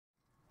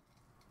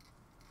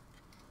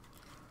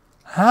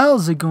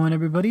How's it going,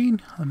 everybody?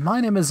 My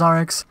name is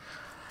RX,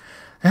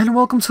 and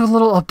welcome to a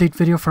little update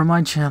video for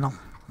my channel.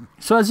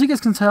 So as you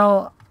guys can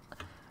tell,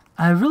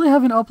 I really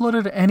haven't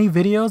uploaded any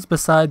videos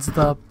besides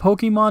the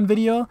Pokemon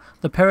video,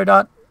 the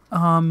Peridot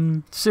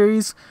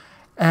series,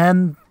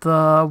 and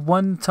the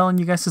one telling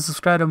you guys to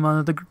subscribe to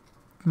mine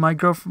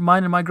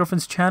and my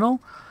girlfriend's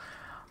channel.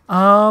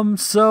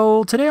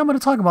 So today I'm going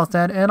to talk about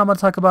that, and I'm going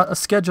to talk about a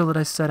schedule that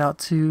I set out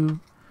to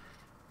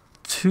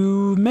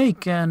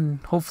make, and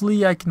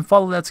hopefully I can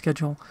follow that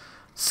schedule.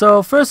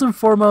 So first and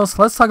foremost,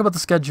 let's talk about the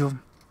schedule.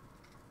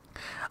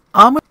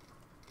 I'm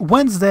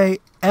Wednesday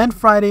and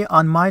Friday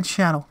on my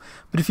channel,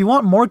 but if you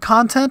want more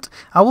content,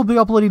 I will be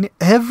uploading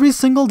every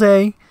single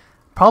day,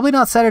 probably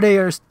not Saturday,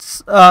 or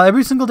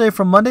every single day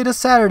from Monday to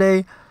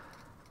Saturday,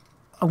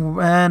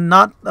 and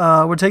not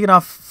we're taking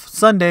off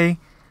Sunday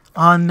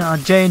on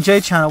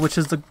J&J channel, which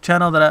is the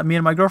channel that me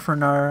and my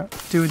girlfriend are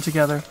doing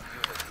together.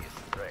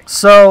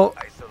 So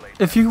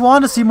if you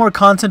want to see more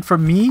content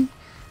from me,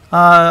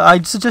 I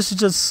suggest you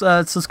just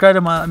subscribe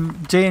to my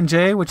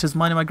J&J, which is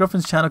mine and my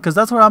girlfriend's channel, because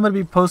that's where I'm going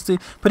to be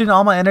putting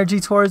all my energy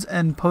towards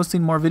and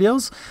posting more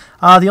videos.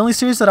 The only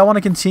series that I want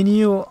to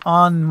continue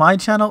on my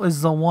channel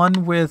is the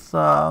one with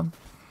the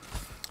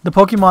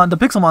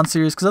Pixelmon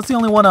series, because that's the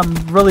only one I'm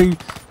really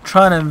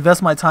trying to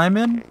invest my time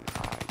in.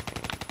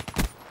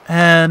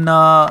 And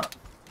I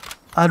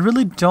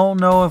really don't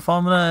know if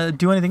I'm going to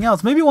do anything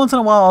else. Maybe once in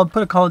a while I'll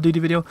put a Call of Duty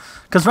video,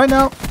 because right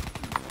now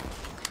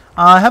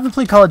I haven't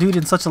played Call of Duty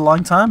in such a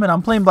long time, and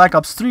I'm playing Black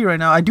Ops 3 right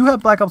now. I do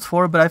have Black Ops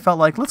 4, but I felt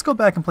like let's go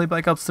back and play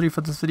Black Ops 3 for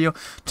this video,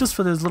 just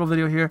for this little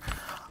video here.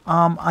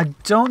 I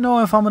don't know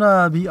if I'm going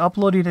to be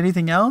uploading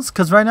anything else,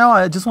 because right now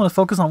I just want to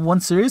focus on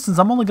one series, since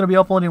I'm only going to be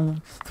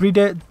uploading 3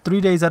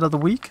 days out of the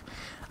week.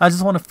 I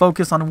just want to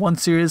focus on one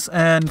series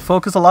and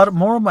focus a lot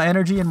more of my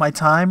energy and my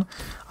time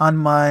on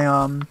my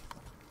on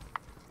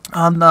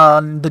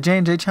the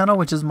J&J channel,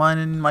 which is mine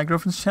and my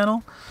girlfriend's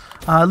channel.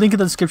 Link in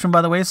the description,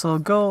 by the way, so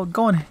go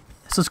and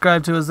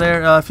subscribe to us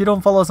there. If you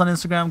don't follow us on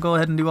Instagram, go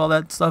ahead and do all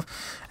that stuff,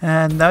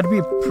 and that'd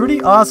be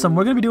pretty awesome.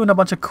 We're gonna be doing a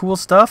bunch of cool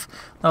stuff.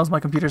 That was my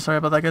computer, sorry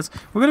about that, guys.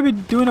 We're gonna be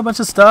doing a bunch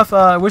of stuff.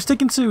 We're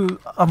sticking to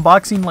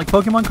unboxing like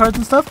Pokemon cards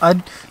and stuff,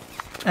 and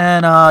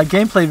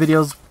gameplay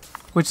videos,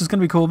 which is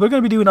gonna be cool. We're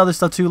gonna be doing other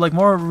stuff too, like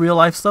more real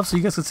life stuff, so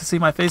you guys get to see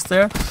my face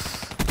there,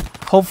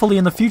 hopefully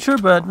in the future.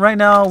 But right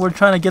now we're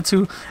trying to get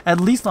to at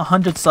least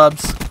 100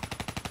 subs.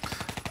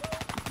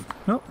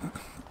 Oh,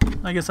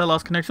 I guess I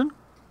lost connection.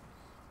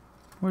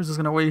 We're just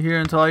gonna wait here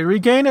until I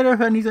regain it, if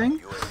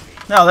anything.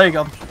 Oh, there you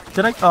go.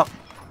 Did I? Oh,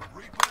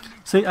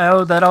 see,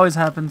 that always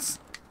happens.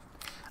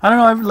 I don't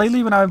know.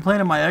 Lately, when I've been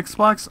playing on my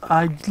Xbox,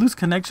 I lose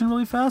connection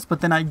really fast, but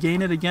then I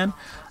gain it again.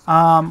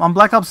 On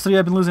Black Ops 3,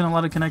 I've been losing a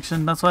lot of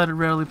connection. That's why I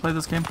rarely play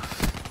this game.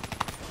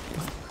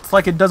 It's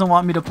like it doesn't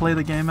want me to play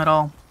the game at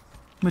all,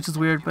 which is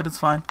weird, but it's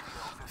fine.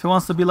 If it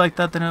wants to be like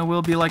that, then it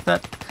will be like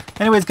that.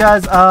 Anyways,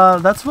 guys,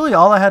 that's really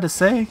all I had to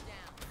say.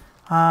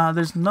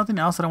 There's nothing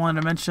else that I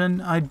wanted to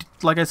mention.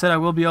 Like I said, I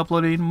will be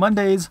uploading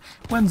Mondays,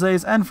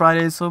 Wednesdays, and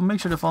Fridays, so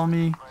make sure to follow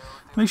me.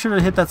 Make sure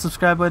to hit that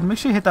subscribe button. Make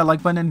sure you hit that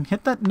like button and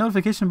hit that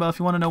notification bell if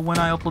you want to know when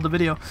I upload the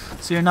video,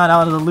 so you're not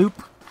out of the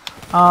loop.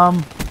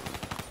 I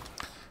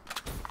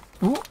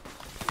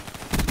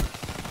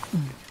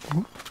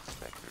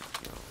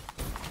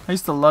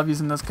used to love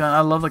using this gun.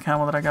 I love the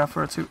camo that I got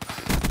for it too.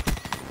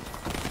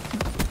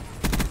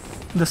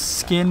 The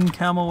skin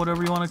camo,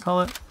 whatever you want to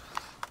call it.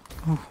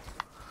 Ooh.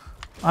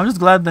 I'm just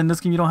glad that in this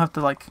game you don't have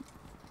to like...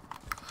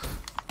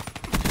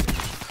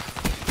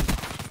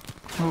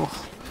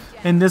 Oh.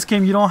 In this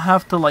game you don't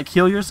have to like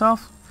heal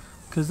yourself,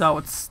 because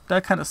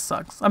that kind of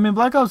sucks. I mean,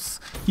 Black Ops,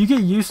 you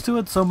get used to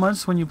it so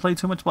much when you play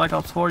too much Black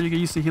Ops 4, you get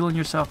used to healing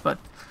yourself, but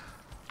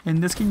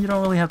in this game you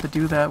don't really have to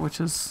do that, which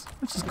is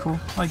cool,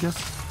 I guess.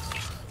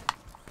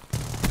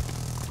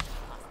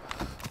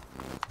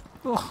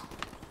 Oh.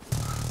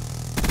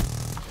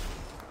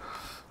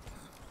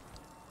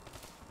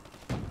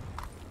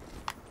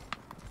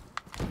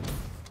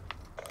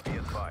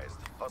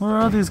 Where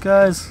are these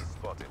guys?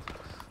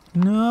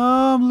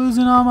 No, I'm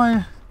losing all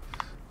my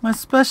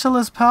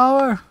specialist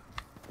power.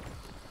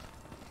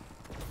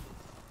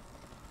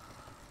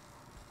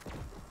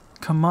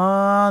 Come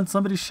on,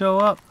 somebody show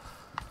up.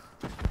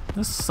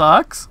 This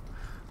sucks.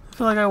 I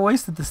feel like I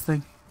wasted this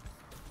thing.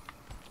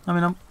 I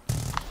mean, I'm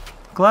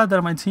glad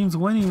that my team's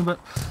winning, but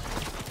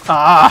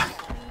I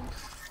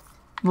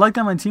like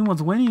that my team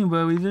was winning,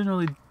 but I didn't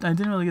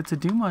really get to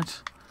do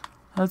much.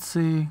 Let's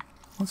see.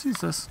 Let's use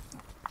this.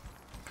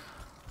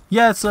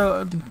 Yeah,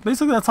 so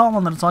basically that's all I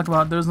wanted to talk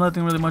about. There's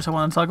nothing really much I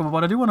want to talk about,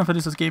 but I do want to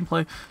finish this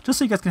gameplay just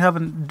so you guys can have a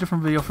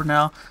different video for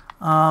now.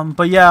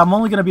 But yeah, I'm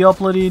only going to be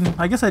uploading,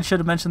 I guess I should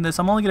have mentioned this,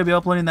 I'm only going to be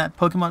uploading that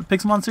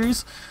Pixelmon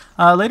series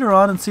later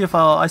on, and see if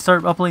I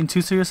start uploading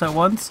 2 series at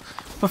once.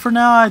 But for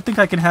now, I think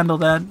I can handle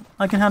that.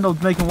 I can handle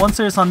making 1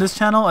 series on this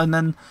channel, and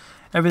then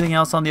everything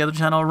else on the other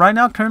channel. Right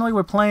now, currently,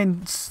 we're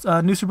playing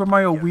New Super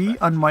Mario Wii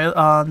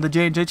on the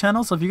J&J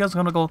channel. So if you guys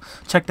want to go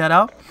check that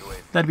out,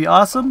 that'd be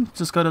awesome.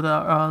 Just go to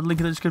the link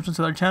in the description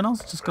to our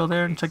channels. Just go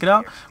there and check it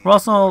out. We're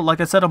also,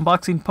 like I said,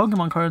 unboxing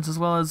Pokemon cards as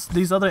well as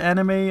these other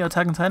anime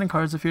Attack on Titan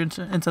cards. If you're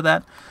into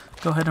that,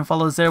 go ahead and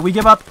follow us there. We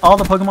give out all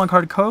the Pokemon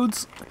card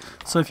codes.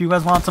 So if you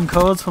guys want some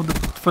codes for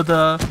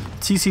the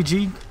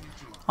TCG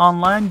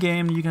online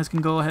game, you guys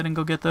can go ahead and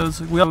go get those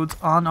codes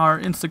on our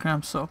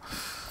Instagram. So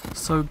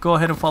go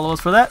ahead and follow us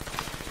for that.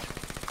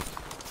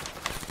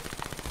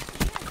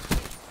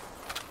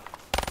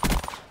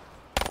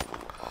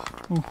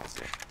 Ooh,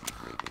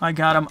 I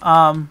got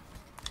him.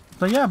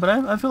 But yeah,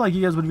 I feel like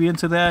you guys would be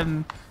into that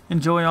and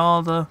enjoy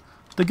all the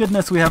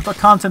goodness we have, the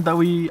content that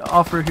we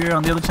offer here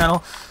on the other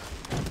channel.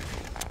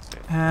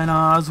 And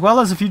as well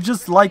as if you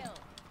just like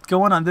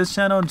going on this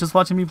channel and just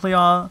watching me play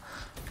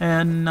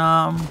then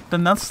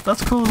that's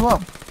cool as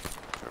well.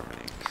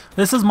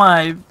 This is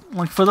my,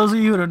 like, for those of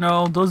you who don't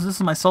know, this is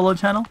my solo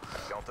channel,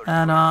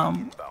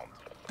 and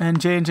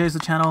J&J is the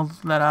channel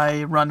that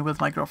I run with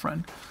my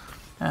girlfriend,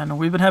 and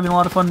we've been having a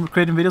lot of fun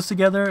creating videos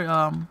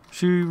together.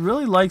 She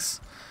really likes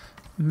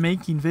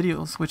making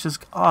videos, which is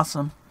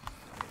awesome.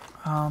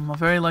 A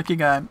very lucky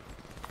guy.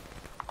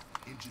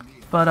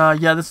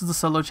 But yeah, this is the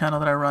solo channel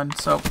that I run,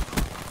 so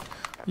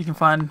you can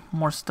find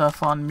more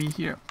stuff on me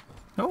here.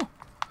 Oh.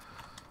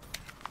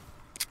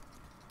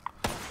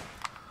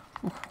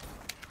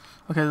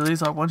 Okay,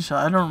 these are one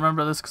shot. I don't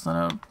remember this because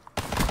I don't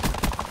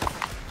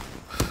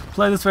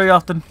play this very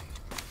often.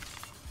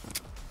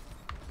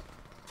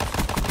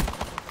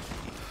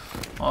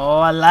 Oh,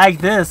 I like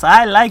this.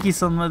 I like you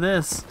some of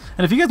this.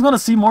 And if you guys want to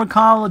see more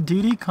Call of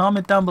Duty,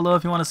 comment down below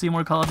if you want to see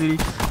more Call of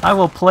Duty. I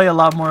will play a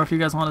lot more if you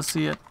guys want to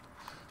see it.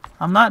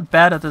 I'm not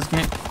bad at this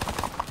game.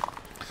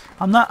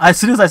 As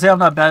soon as I say I'm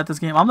not bad at this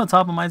game, I'm the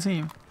top of my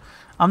team.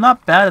 I'm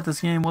not bad at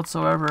this game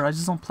whatsoever. I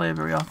just don't play it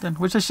very often,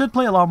 which I should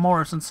play a lot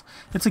more since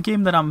it's a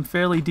game that I'm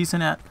fairly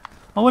decent at.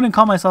 I wouldn't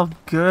call myself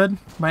good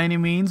by any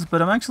means,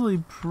 but I'm actually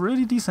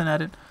pretty decent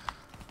at it.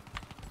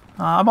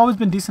 I've always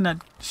been decent at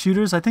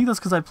shooters. I think that's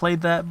because I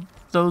played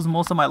those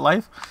most of my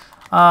life.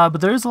 But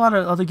there is a lot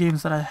of other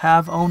games that I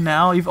have owned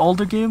now, even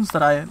older games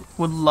that I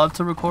would love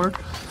to record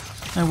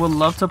and would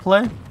love to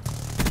play.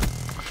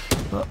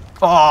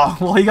 Oh,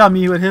 well, he got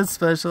me with his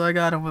special. I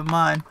got him with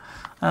mine.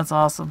 That's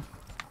awesome.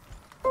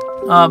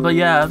 But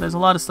yeah, there's a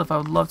lot of stuff I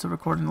would love to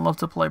record and love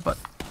to play, but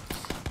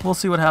we'll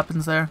see what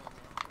happens there.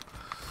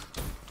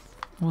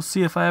 We'll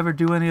see if I ever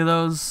do any of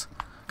those.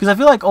 Because I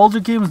feel like older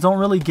games don't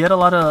really get a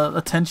lot of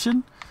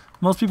attention.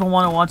 Most people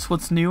want to watch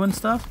what's new and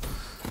stuff.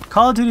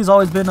 Call of Duty has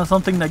always been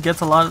something that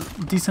gets a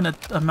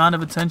decent amount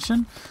of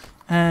attention.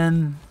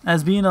 And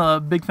as being a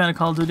big fan of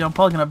Call of Duty, I'm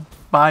probably going to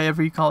buy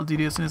every Call of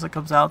Duty as soon as it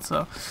comes out.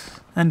 So,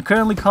 and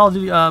currently Call of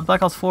Duty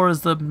Black Ops 4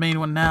 is the main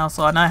one now,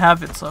 so, and I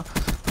have it, so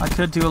I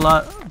could do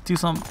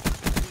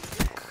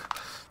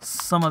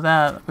some of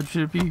that, which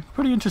should be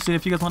pretty interesting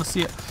if you guys want to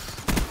see it.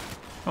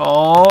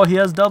 Oh, he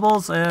has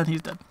doubles and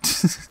he's dead.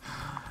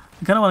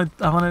 I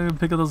wanted to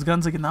pick up those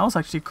guns again. That was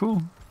actually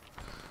cool.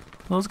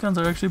 Those guns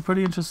are actually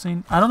pretty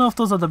interesting. I don't know if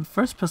those are the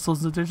first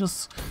pistols, that they're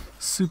just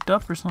souped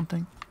up or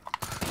something.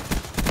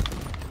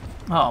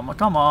 Oh my,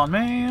 come on,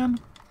 man.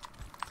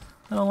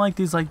 I don't like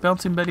these like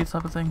bouncing Betty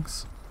type of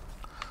things.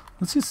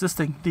 Let's use this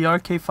thing, the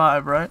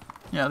RK5, right?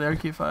 Yeah, the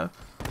RK5.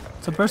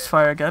 It's a burst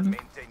fire again.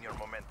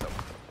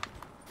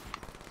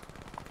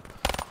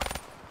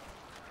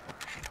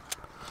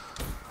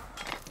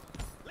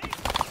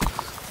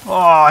 Oh,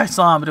 I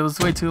saw him, but it was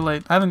way too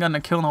late. I haven't gotten a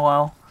kill in a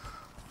while.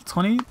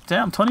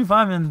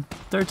 25 and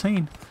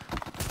 13.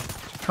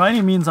 By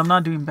any means, I'm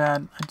not doing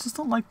bad. I just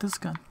don't like this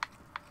gun.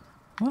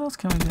 What else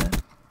can we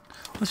get?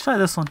 Let's try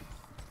this one.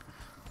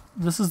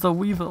 This is the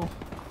Weevil.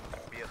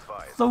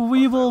 The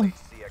Weevil.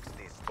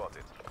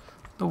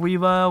 The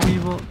Weevil.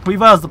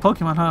 Weevil is the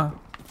Pokemon, huh?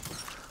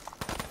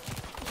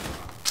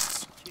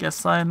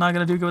 Guess I'm not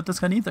gonna do good with this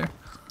gun either.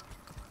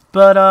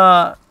 But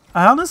I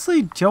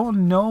honestly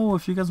don't know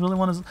if you guys really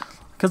want to,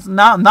 because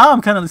now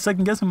I'm kind of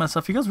second guessing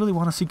myself. If you guys really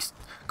want to see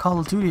Call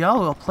of Duty, I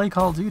will play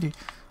Call of Duty.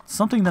 It's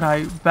something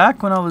that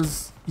back when I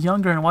was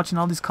younger and watching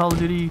all these Call of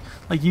Duty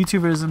like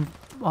YouTubers and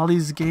all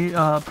these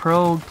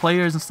pro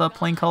players and stuff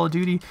playing Call of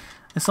Duty,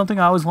 it's something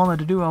I always wanted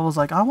to do. I was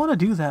like, I want to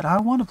do that. I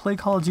want to play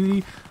Call of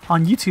Duty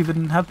on YouTube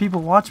and have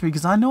people watch me,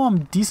 because I know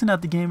I'm decent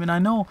at the game and I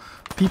know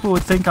people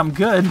would think I'm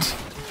good.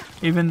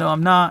 Even though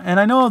I'm not, and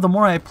I know the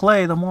more I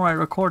play, the more I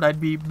record, I'd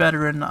be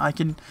better, and I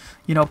can,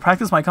 you know,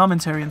 practice my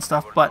commentary and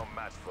stuff. But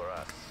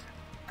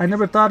I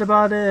never thought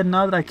about it, and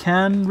now that I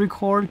can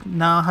record,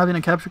 now having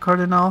a capture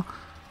card and all,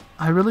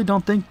 I really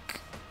don't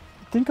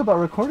think about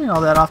recording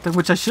all that often,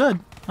 which I should.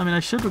 I mean, I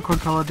should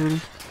record Call of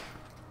Duty.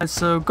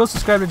 So go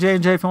subscribe to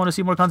J&J if you want to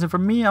see more content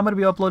from me. I'm going to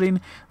be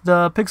uploading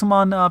the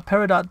Pixelmon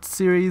Peridot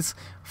series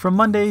from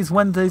Mondays,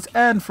 Wednesdays,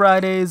 and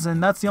Fridays,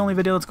 and that's the only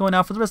video that's going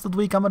out for the rest of the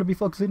week. I'm going to be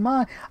focusing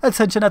my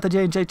attention at the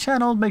J&J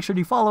channel. Make sure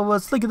you follow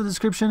us, link in the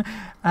description,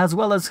 as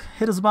well as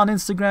hit us up on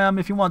Instagram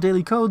if you want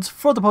daily codes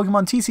for the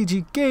Pokemon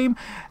TCG game.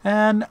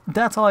 And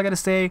that's all I got to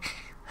say.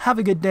 Have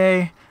a good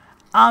day.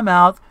 I'm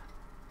out.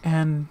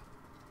 And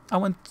I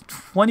went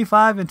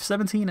 25 and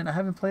 17, and I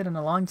haven't played in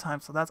a long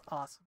time, so that's awesome.